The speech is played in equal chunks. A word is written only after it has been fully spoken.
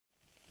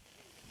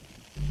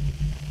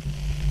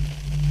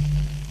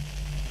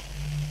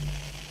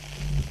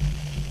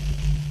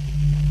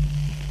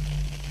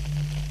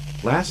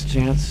Last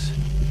chance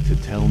to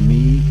tell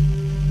me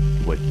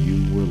what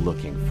you were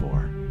looking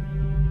for.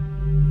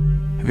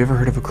 Have you ever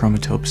heard of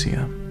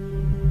Achromatopsia?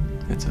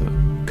 It's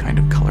a kind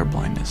of color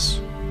blindness.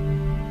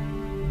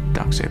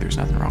 Docs say there's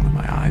nothing wrong with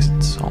my eyes,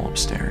 it's all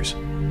upstairs.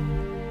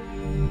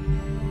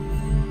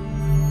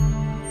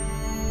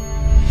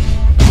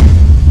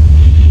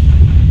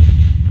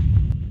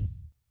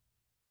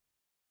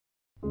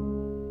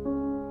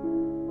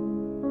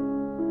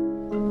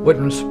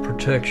 Witness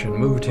protection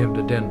moved him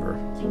to Denver.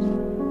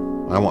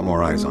 I want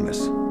more eyes on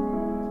this.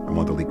 I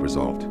want the leak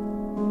resolved.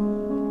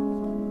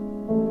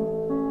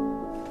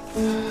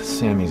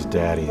 Sammy's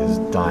daddy is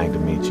dying to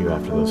meet you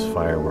after those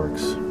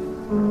fireworks.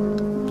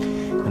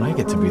 And I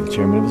get to be the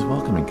chairman of his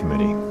welcoming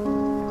committee.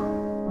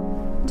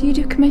 Do you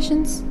do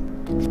commissions?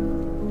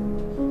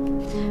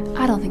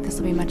 I don't think this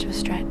will be much of a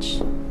stretch.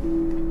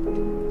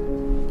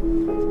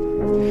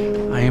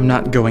 I am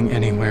not going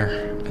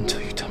anywhere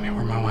until you tell me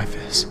where my wife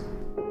is.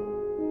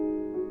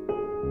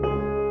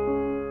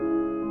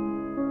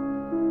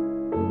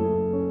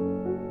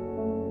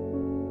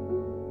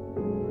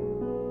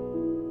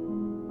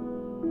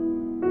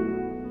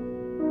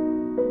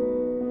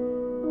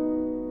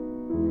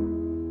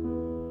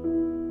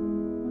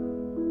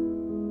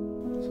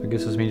 I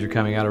guess this means you're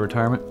coming out of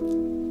retirement?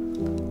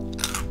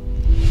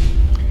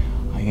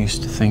 I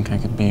used to think I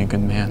could be a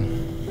good man.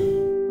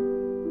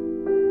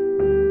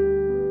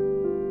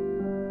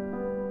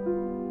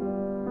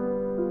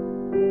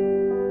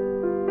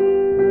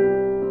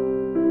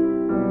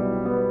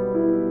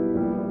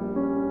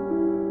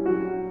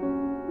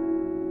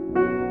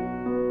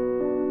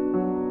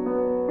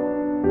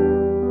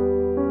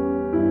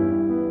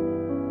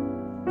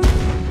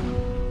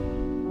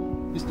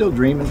 You still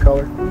dream in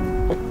color?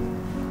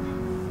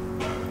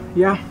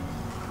 Yeah,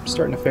 I'm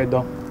starting to fade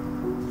though.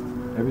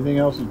 Everything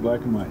else is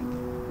black and white.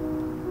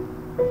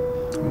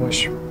 I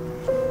wish